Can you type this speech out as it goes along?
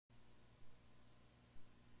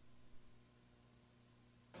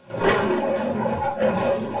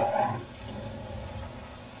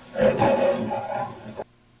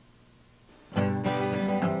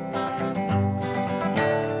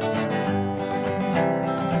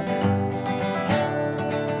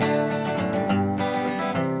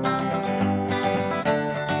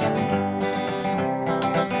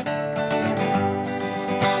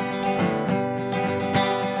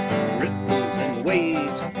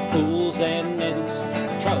pools and eddies,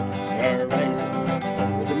 trout are rising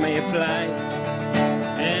over the mayfly,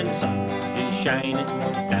 and the sun is shining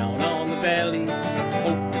down on the valley.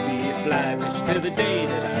 Hope to be a fly fish till the day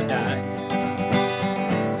that I die.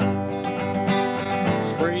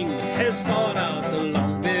 Spring has thawed out the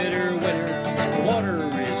long bitter winter. The water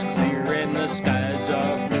is clear and the skies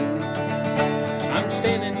are blue. I'm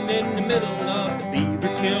standing in the middle of the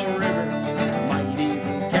Beaver Kill River. Might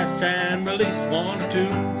even catch and release one or two.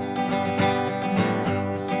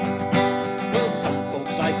 Well, some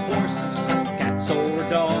folks like horses, cats or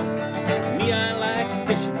dog. Me, I like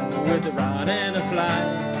fishing with a rod and a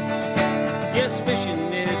fly. Yes,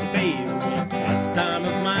 fishing is a favorite pastime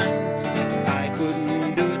of mine. If I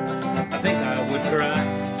couldn't do it, I think I would cry.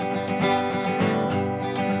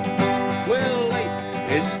 Well,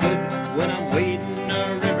 life is good when I'm wading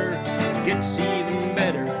a river. It gets even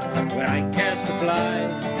better when I cast a fly.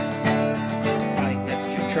 If I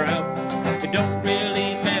catch a trout, it don't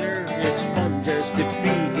really matter. It's fun just to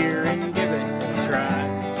be here and give it a try.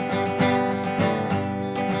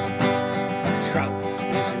 Trout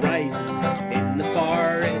is rising in the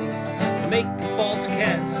far eddy. I make a false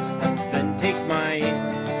cast, then take my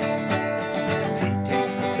aim. If he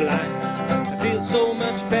takes the fly, I feel so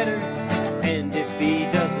much better. And if he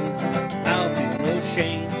doesn't, I'll feel no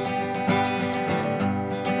shame.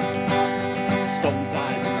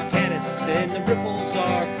 Stoneflies and caddis and the riffles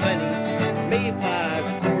are plenty.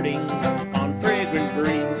 Mayflies courting on fragrant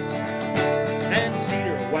breeze. And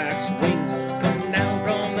cedar wax wings come down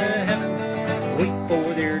from the heaven, wait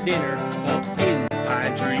for their dinner up in the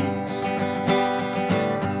pine trees.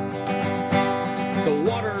 The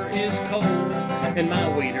water is cold and my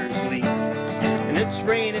waders leak, and it's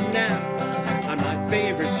raining now on my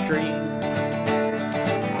favorite stream.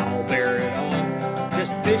 I'll bear it all,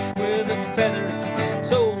 just fish with a feather,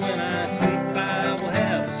 so when I sleep I will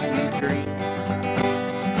have a sweet dream.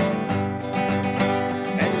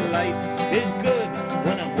 And life is good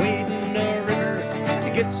when I'm wading a river.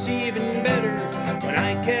 It gets even better when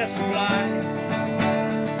I cast a fly.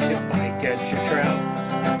 If I catch a trout,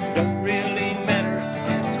 it don't really matter.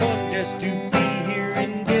 It's fun just to be here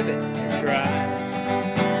and give it a try.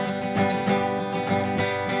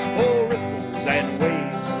 Oh, ripples and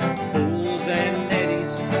waves, pools and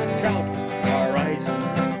eddies, trout are rising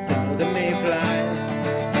for the mayfly,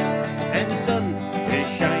 and the sun is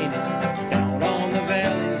shining down on the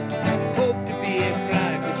valley. Hope to be a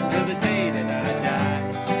fly fish till the day that I die.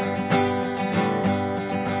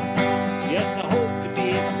 Yes, I hope to be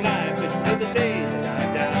a fly fish till the day that I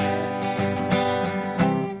die.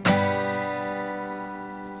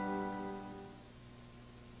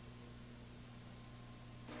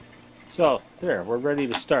 So, there, we're ready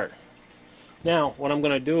to start. Now, what I'm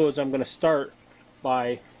going to do is I'm going to start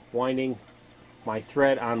by winding my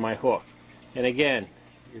thread on my hook. And again,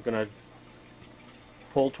 you're going to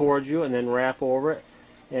pull towards you and then wrap over it.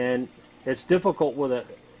 And it's difficult with a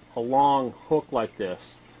long hook like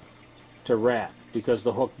this to wrap because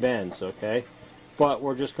the hook bends, okay? But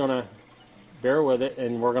we're just going to bear with it,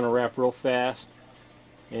 and we're going to wrap real fast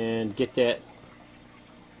and get that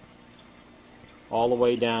all the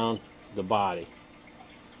way down the body.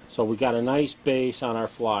 So we got a nice base on our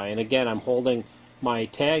fly, and again I'm holding my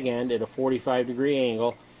tag end at a 45-degree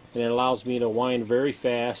angle, and it allows me to wind very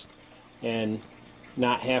fast and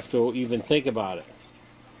not have to even think about it.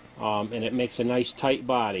 And it makes a nice tight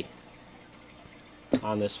body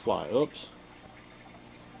on this fly. Oops.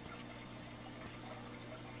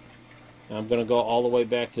 And I'm going to go all the way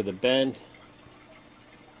back to the bend,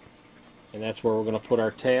 and that's where we're going to put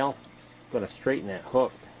our tail. I'm going to straighten that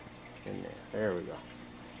hook in there. There we go.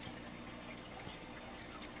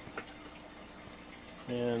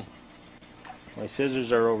 And my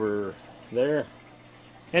scissors are over there.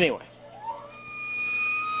 Anyway.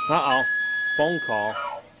 Uh-oh. Phone call.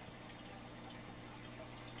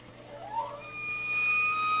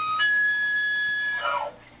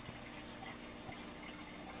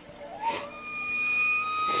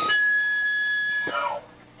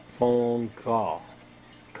 Phone call.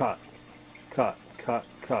 Cut. Cut. Cut.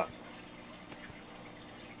 Cut.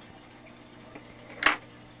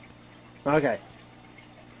 Okay.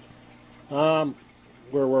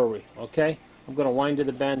 Where were we? Okay. I'm going to wind to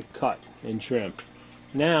the bend, cut, and trim.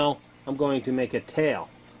 Now, I'm going to make a tail.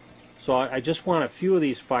 So I just want a few of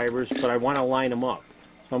these fibers, but I want to line them up.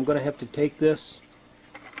 So I'm going to have to take this,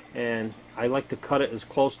 and I like to cut it as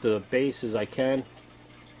close to the base as I can,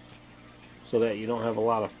 so that you don't have a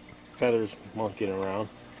lot of feathers monkeying around,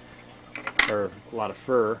 or a lot of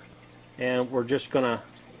fur. And we're just going to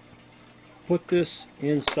put this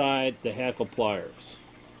inside the hackle pliers.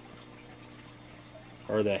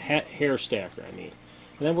 or the hair stacker, I mean.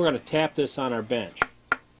 And then we're going to tap this on our bench.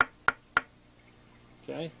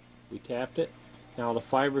 Okay, we tapped it. Now the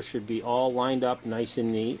fibers should be all lined up nice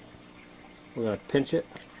and neat. We're going to pinch it,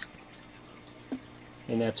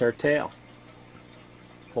 and that's our tail.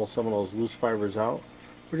 Pull some of those loose fibers out.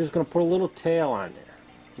 We're just going to put a little tail on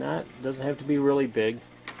there. Doesn't have to be really big.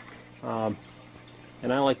 And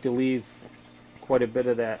I like to leave quite a bit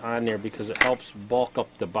of that on there because it helps bulk up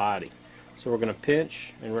the body. So we're going to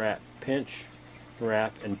pinch and wrap,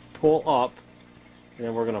 and pull up, and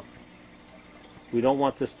then we're going to, we don't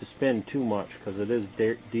want this to spin too much because it is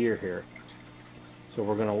deer hair. So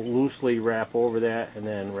we're going to loosely wrap over that and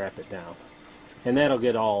then wrap it down. And that'll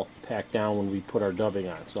get all packed down when we put our dubbing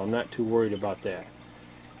on, so I'm not too worried about that.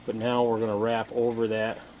 But now we're going to wrap over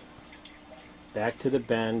that, back to the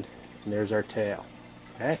bend, and there's our tail.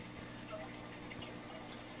 Okay?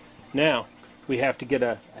 Now, we have to get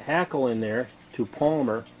a hackle in there to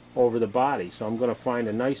palmer over the body. So I'm going to find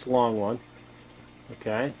a nice long one.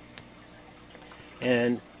 Okay?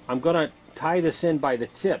 And I'm going to tie this in by the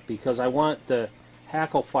tip because I want the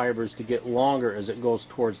hackle fibers to get longer as it goes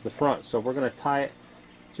towards the front. So we're going to tie it,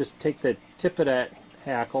 just take the tip of that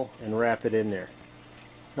hackle and wrap it in there.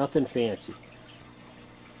 Nothing fancy.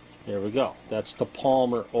 There we go. That's the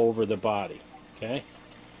palmer over the body. Okay?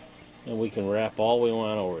 And we can wrap all we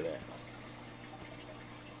want over that.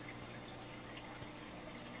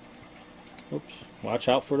 Oops. Watch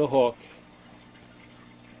out for the hook.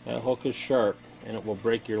 That hook is sharp and it will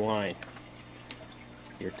break your line,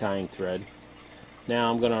 your tying thread.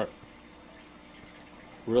 Now I'm going to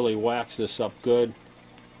really wax this up good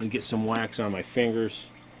and get some wax on my fingers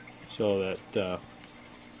so that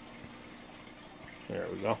there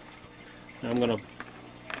we go. Now I'm going to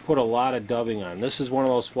put a lot of dubbing on. This is one of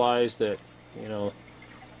those flies that, you know,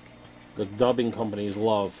 the dubbing companies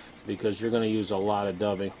love because you're going to use a lot of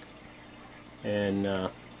dubbing. And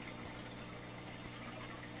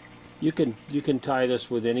you can tie this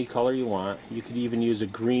with any color you want. You could even use a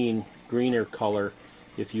greener color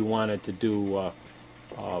if you wanted to do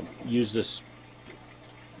use this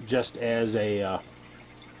just as a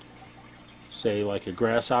say like a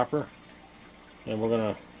grasshopper. And we're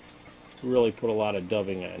gonna really put a lot of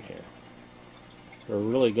dubbing on here. We're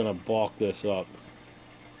really gonna bulk this up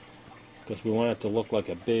because we want it to look like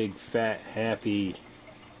a big fat happy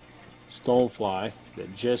stonefly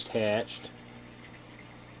that just hatched.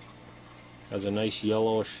 Has a nice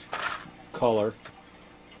yellowish color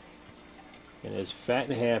and is fat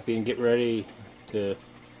and happy and get ready to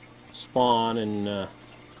spawn and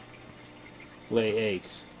lay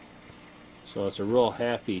eggs. So it's a real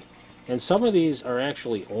happy. And some of these are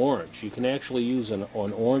actually orange. You can actually use an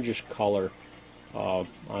orangish color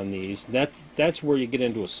on these. That's where you get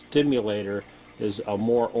into a stimulator, is a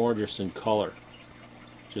more orangish in color,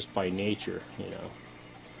 just by nature, you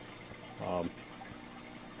know.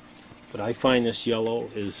 But I find this yellow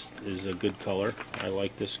is a good color. I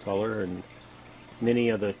like this color, and many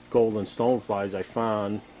of the golden stoneflies I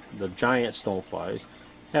found, the giant stoneflies,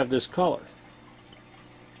 have this color.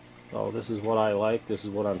 So this is what I like. This is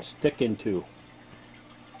what I'm sticking to.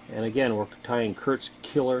 And again, we're tying Kurt's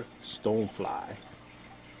Killer Stonefly.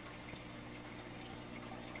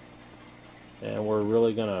 And we're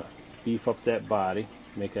really gonna beef up that body,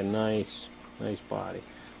 make a nice body.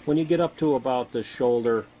 When you get up to about the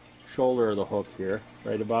shoulder of the hook here,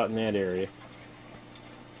 right about in that area,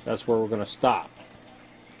 that's where we're going to stop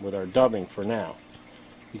with our dubbing for now.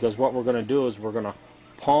 Because what we're going to do is we're going to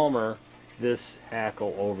palmer this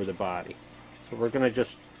hackle over the body. So we're going to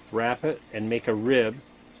just wrap it and make a rib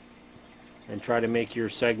and try to make your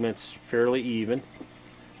segments fairly even.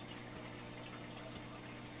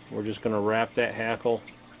 We're just going to wrap that hackle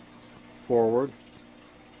forward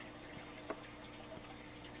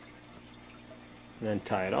and then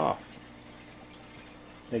tie it off.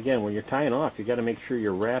 Again, when you're tying off, you got to make sure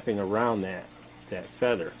you're wrapping around that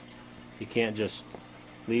feather. You can't just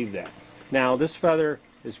leave that. Now this feather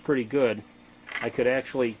is pretty good. I could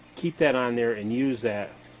actually keep that on there and use that,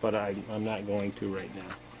 but I'm not going to right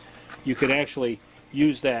now. You could actually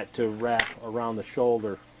use that to wrap around the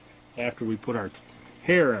shoulder after we put our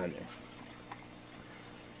hair on there.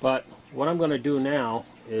 But what I'm going to do now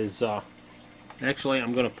is actually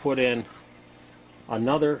I'm going to put in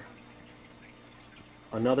another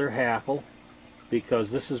hackle,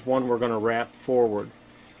 because this is one we're going to wrap forward,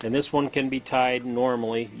 and this one can be tied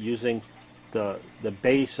normally using the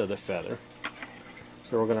base of the feather.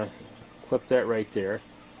 So we're going to clip that right there,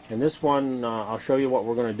 and this one I'll show you what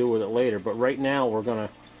we're going to do with it later, but right now we're going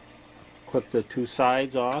to clip the two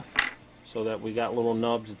sides off so that we got little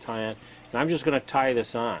nubs to tie on, and I'm just going to tie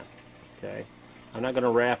this on. Okay, I'm not going to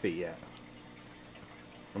wrap it yet.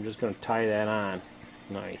 I'm just going to tie that on.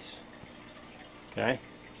 Nice. Okay.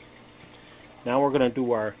 Now we're going to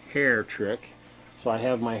do our hair trick. So I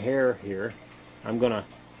have my hair here. I'm going to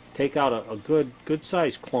take out a good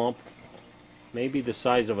size clump, maybe the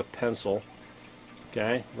size of a pencil.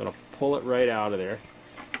 Okay. I'm going to pull it right out of there,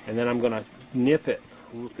 and then I'm going to nip it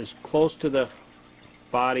as close to the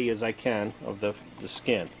body as I can of the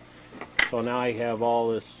skin. So now I have all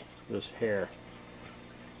this hair,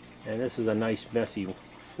 and this is a nice messy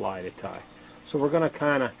fly to tie. So we're going to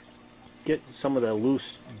kind of get some of the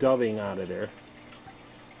loose dubbing out of there.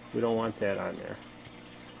 We don't want that on there.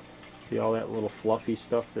 See all that little fluffy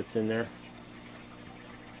stuff that's in there?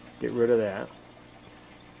 Get rid of that.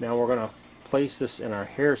 Now we're going to place this in our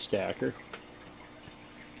hair stacker.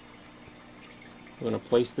 We're going to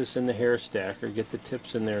place this in the hair stacker, get the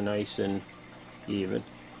tips in there nice and even.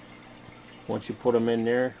 Once you put them in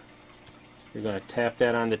there, you're going to tap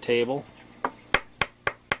that on the table. And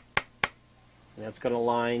that's going to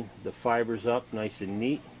line the fibers up nice and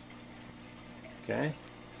neat. Okay?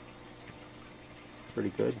 Pretty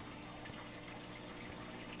good.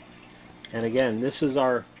 And again, this is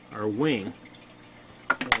our wing.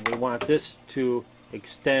 And we want this to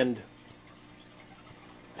extend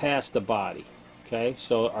past the body. Okay?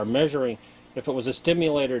 So our measuring, if it was a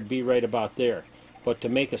stimulator, it'd be right about there. But to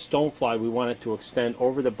make a stonefly, we want it to extend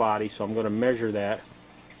over the body, so I'm going to measure that.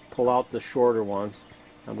 Pull out the shorter ones.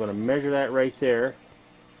 I'm going to measure that right there.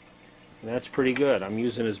 And that's pretty good. I'm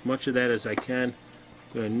using as much of that as I can.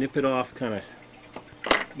 I'm going to nip it off kind of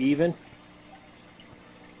even.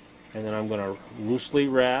 And then I'm going to loosely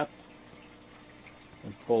wrap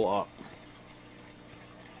and pull up.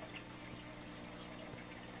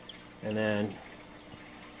 And then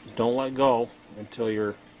don't let go until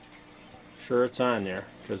you're sure it's on there,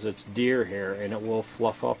 because it's deer hair and it will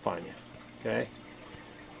fluff up on you. Okay?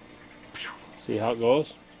 See how it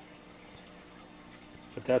goes?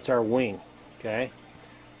 But that's our wing. Okay?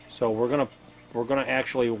 So we're gonna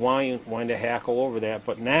actually wind a hackle over that,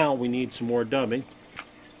 but now we need some more dubbing.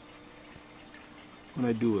 What do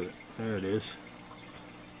I do with it? There it is.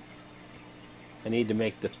 I need to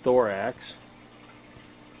make the thorax,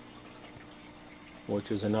 which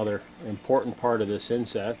is another important part of this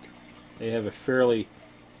insect. They have a fairly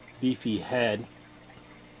beefy head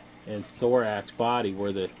and thorax body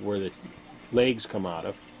where the legs come out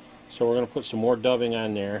of. So we're going to put some more dubbing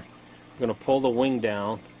on there. We're going to pull the wing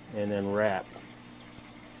down and then wrap.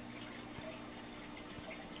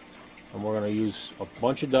 And we're going to use a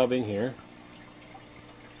bunch of dubbing here.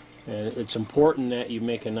 And it's important that you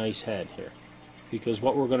make a nice head here, because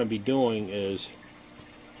what we're going to be doing is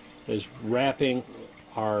wrapping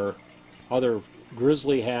our other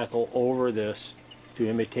grizzly hackle over this to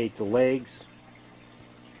imitate the legs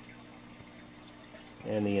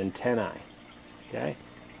and the antennae. Okay?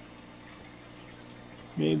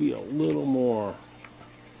 Maybe a little more.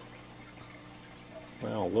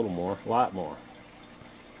 Well, a little more, a lot more.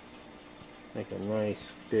 Make a nice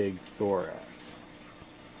big thorax.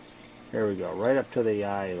 There we go, right up to the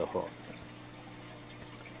eye of the hook.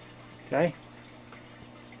 Okay?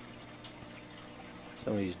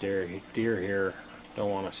 Some of these deer here don't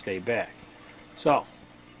want to stay back. So,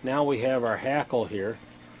 now we have our hackle here.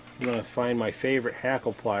 I'm going to find my favorite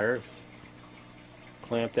hackle pliers,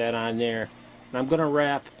 clamp that on there, and I'm going to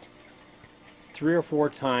wrap 3 or 4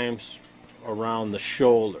 times around the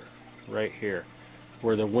shoulder, right here,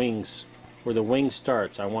 where the wing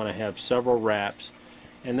starts. I want to have several wraps,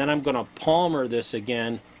 and then I'm going to palmer this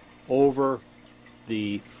again over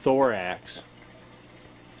the thorax.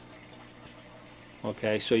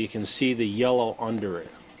 Okay, so you can see the yellow under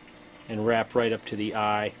it, and wrap right up to the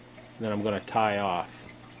eye, and then I'm going to tie off.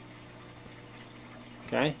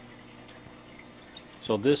 Okay?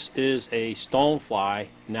 So this is a stonefly,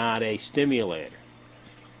 not a stimulator.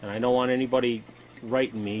 And I don't want anybody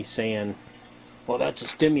writing me saying, well, that's a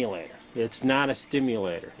stimulator. It's not a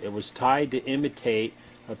stimulator. It was tied to imitate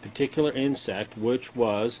a particular insect, which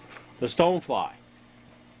was the stonefly.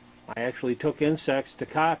 I actually took insects to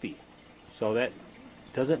copy, so that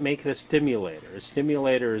doesn't make it a stimulator. A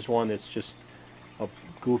stimulator is one that's just a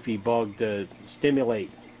goofy bug to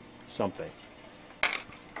stimulate something.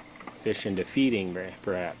 Fish into feeding,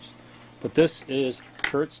 perhaps. But this is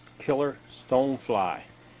Kurt's killer stonefly.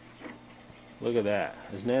 Look at that.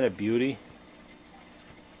 Isn't that a beauty?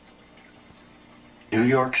 New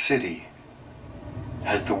York City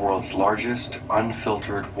has the world's largest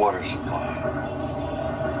unfiltered water supply.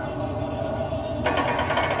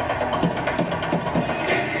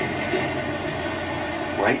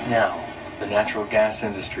 Right now, the natural gas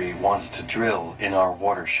industry wants to drill in our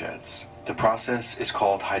watersheds. The process is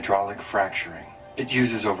called hydraulic fracturing. It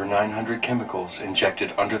uses over 900 chemicals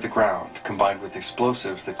injected under the ground, combined with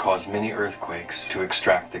explosives that cause many earthquakes, to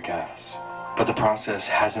extract the gas. But the process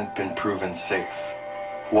hasn't been proven safe.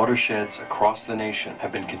 Watersheds across the nation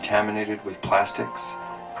have been contaminated with plastics,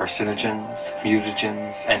 carcinogens,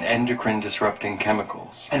 mutagens, and endocrine-disrupting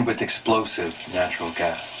chemicals, and with explosive natural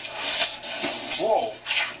gas. Whoa!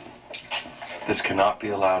 This cannot be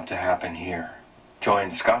allowed to happen here.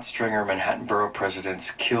 Join Scott Stringer, Manhattan Borough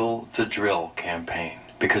President's Kill the Drill campaign,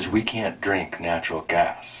 because we can't drink natural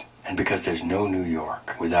gas, and because there's no New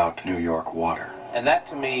York without New York water. And that,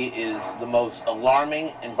 to me, is the most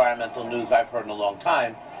alarming environmental news I've heard in a long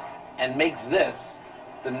time, and makes this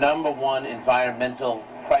the #1 environmental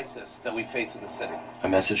crisis that we face in the city. A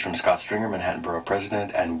message from Scott Stringer, Manhattan Borough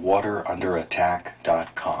President, and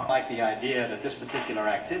waterunderattack.com. I like the idea that this particular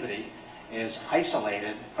activity is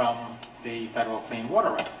isolated from the Federal Clean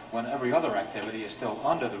Water Act, when every other activity is still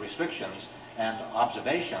under the restrictions and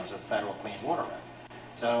observations of the Federal Clean Water Act.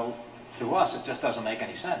 So, to us, it just doesn't make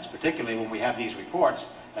any sense, particularly when we have these reports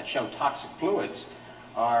that show toxic fluids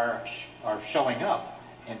are showing up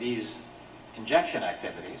in these injection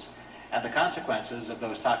activities, and the consequences of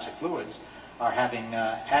those toxic fluids are having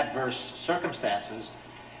adverse circumstances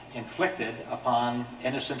inflicted upon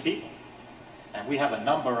innocent people. And we have a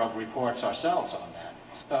number of reports ourselves on that.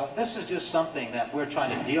 So this is just something that we're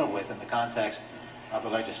trying to deal with in the context of the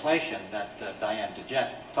legislation that Diane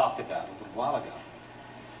DeJet talked about a little while ago.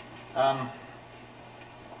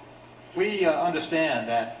 We understand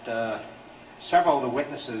that several of the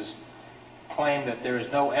witnesses claim that there is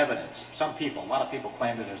no evidence. A lot of people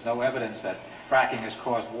claim that there's no evidence that fracking has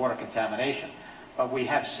caused water contamination. But we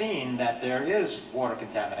have seen that there is water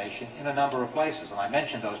contamination in a number of places, and I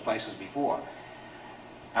mentioned those places before.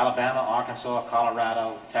 Alabama, Arkansas,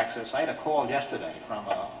 Colorado, Texas. I had a call yesterday from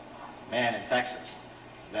a man in Texas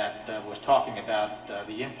that was talking about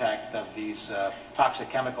the impact of these toxic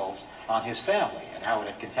chemicals on his family and how it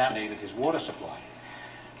had contaminated his water supply.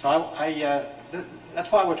 So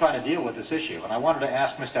that's why we're trying to deal with this issue. And I wanted to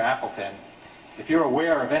ask Mr. Appleton if you're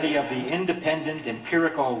aware of any of the independent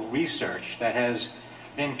empirical research that has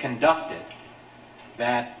been conducted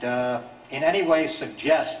that in any way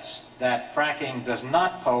suggests that fracking does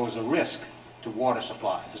not pose a risk to water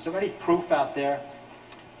supplies. Is there any proof out there?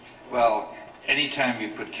 Well, anytime you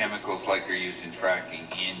put chemicals like are used in fracking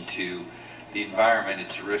into the environment,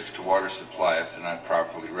 it's a risk to water supply if they're not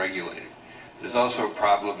properly regulated. There's also a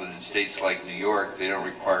problem that in states like New York, they don't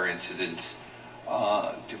require incidents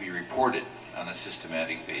to be reported on a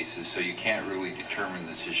systematic basis, so you can't really determine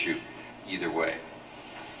this issue either way.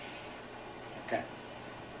 Okay.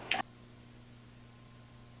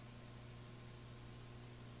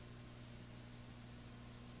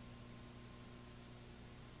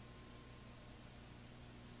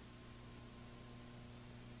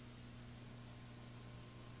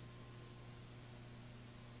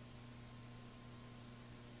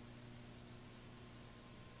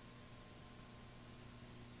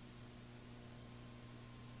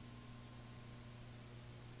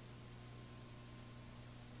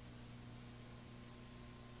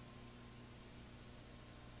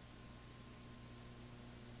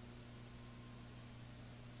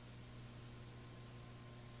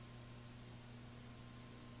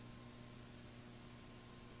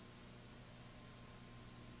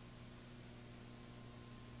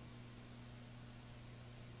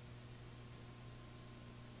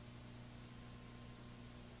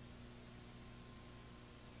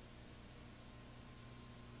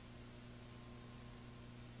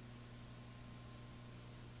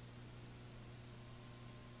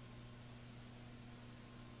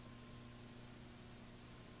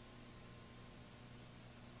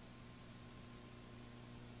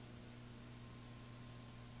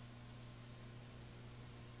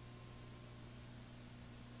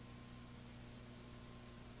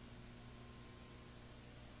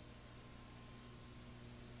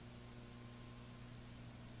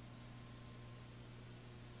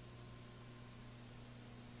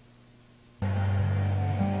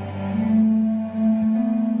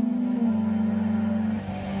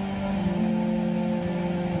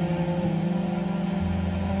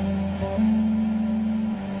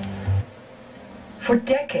 For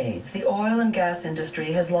decades, the oil and gas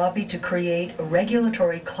industry has lobbied to create a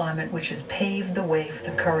regulatory climate which has paved the way for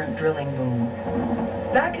the current drilling boom.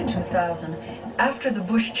 Back in 2000, after the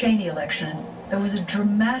Bush-Cheney election, there was a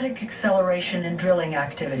dramatic acceleration in drilling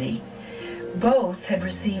activity. Both had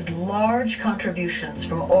received large contributions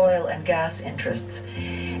from oil and gas interests,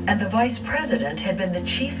 and the vice president had been the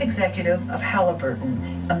chief executive of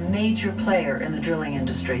Halliburton, a major player in the drilling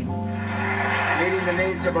industry. Meeting the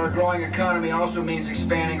needs of our growing economy also means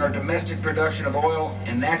expanding our domestic production of oil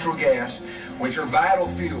and natural gas, which are vital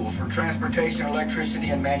fuels for transportation,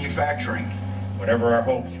 electricity, and manufacturing. Whatever our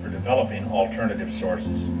hopes for developing alternative sources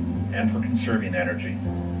and for conserving energy,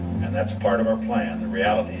 and that's part of our plan, the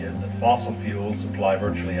reality is that fossil fuels supply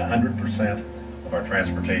virtually 100% of our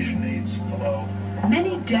transportation needs below.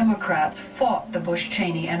 Many Democrats fought the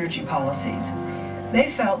Bush-Cheney energy policies. They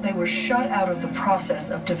felt they were shut out of the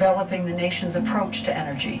process of developing the nation's approach to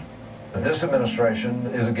energy. This administration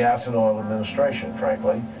is a gas and oil administration,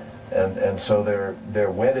 frankly, and so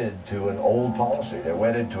they're wedded to an old policy. They're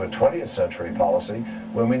wedded to a 20th century policy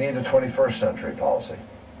when we need a 21st century policy.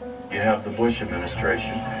 You have the Bush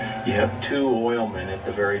administration, you have two oilmen at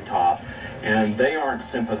the very top, and they aren't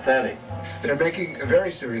sympathetic. They're making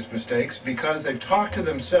very serious mistakes because they've talked to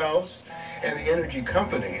themselves and the energy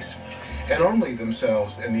companies, and only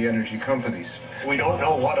themselves and the energy companies. We don't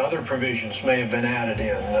know what other provisions may have been added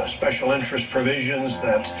in, special interest provisions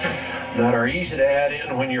that are easy to add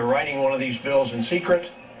in when you're writing one of these bills in secret.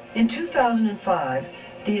 In 2005,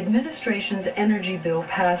 the administration's energy bill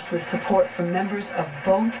passed with support from members of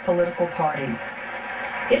both political parties.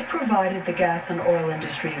 It provided the gas and oil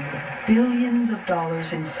industry with billions of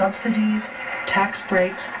dollars in subsidies, tax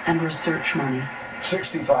breaks, and research money.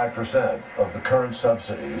 65% of the current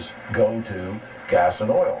subsidies go to gas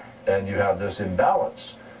and oil, and you have this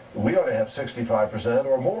imbalance. We ought to have 65%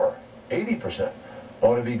 or more, 80%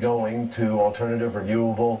 ought to be going to alternative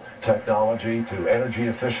renewable technology, to energy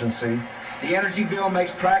efficiency. The energy bill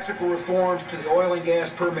makes practical reforms to the oil and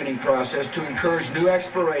gas permitting process to encourage new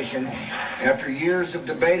exploration. After years of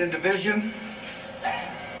debate and division,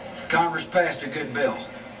 Congress passed a good bill.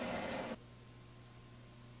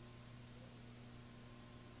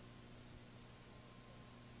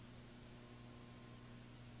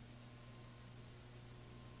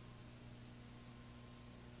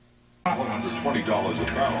 $120 a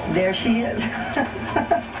barrel. There she is.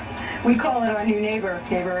 We call it our new neighbor,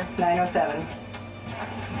 neighbor 907.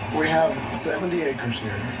 We have 70 acres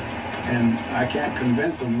here, and I can't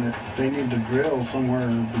convince them that they need to drill somewhere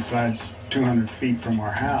besides 200 feet from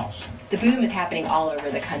our house. The boom is happening all over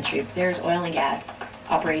the country. There's oil and gas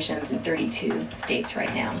operations in 32 states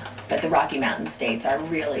right now, but the Rocky Mountain states are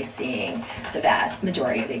really seeing the vast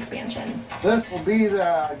majority of the expansion. This will be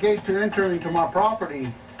the gate to enter into my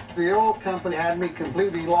property. The old company had me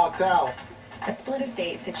completely locked out. A split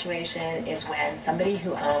estate situation is when somebody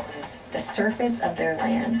who owns the surface of their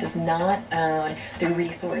land does not own the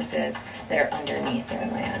resources that are underneath their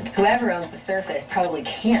land. Whoever owns the surface probably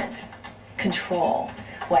can't control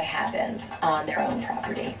what happens on their own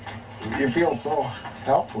property. You feel so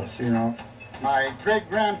helpless, you know. My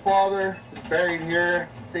great-grandfather is buried here.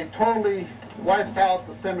 They totally wiped out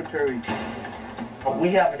the cemetery. We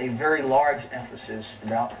have a very large emphasis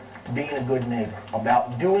about being a good neighbor,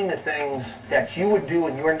 about doing the things that you would do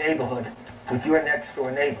in your neighborhood with your next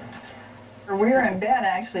door neighbor. We were in bed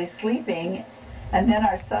actually sleeping, and then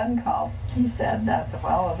our son called. He said that the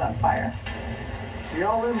well was on fire. See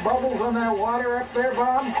all them bubbles on that water up there,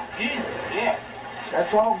 Bob? Jesus, yeah.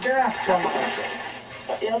 That's all gas coming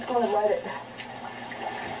up. Yeah, let's go and light it.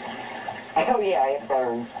 Oh yeah, it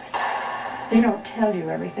burns. They don't tell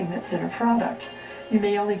you everything that's in a product. You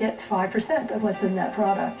may only get 5% of what's in that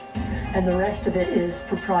product, and the rest of it is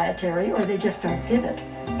proprietary, or they just don't give it.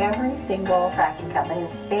 Every single fracking company,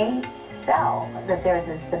 they sell that theirs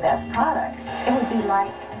is the best product. It would be like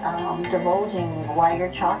divulging why your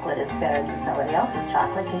chocolate is better than somebody else's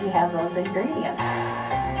chocolate because you have those ingredients.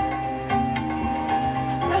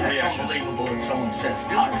 That's unbelievable that someone says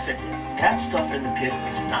toxic. That stuff in the pit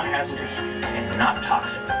is not hazardous and not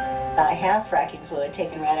toxic. I have fracking fluid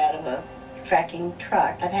taken right out of a fracking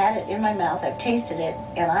truck. I've had it in my mouth, I've tasted it,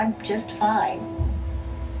 and I'm just fine.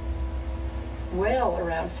 Well,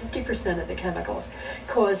 around 50% of the chemicals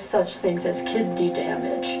cause such things as kidney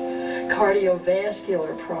damage,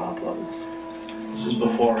 cardiovascular problems. This is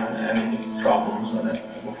before any problems in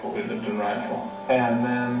it, before we lived in Rifle. And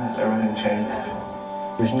then everything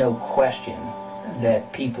changed. There's no question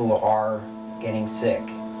that people are getting sick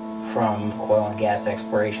from oil and gas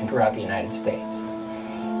exploration throughout the United States.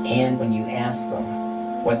 And when you ask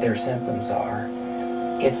them what their symptoms are,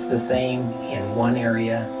 it's the same in one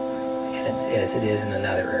area as it is in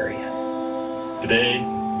another area. Today,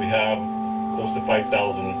 we have close to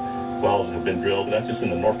 5,000 wells that have been drilled. That's just in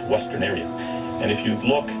the northwestern area. And if you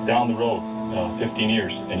look down the road 15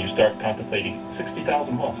 years and you start contemplating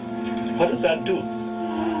 60,000 wells, what does that do?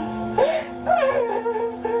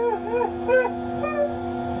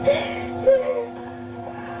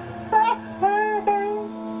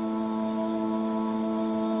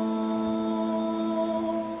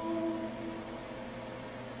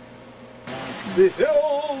 The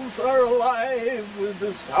hills are alive with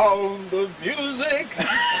the sound of music.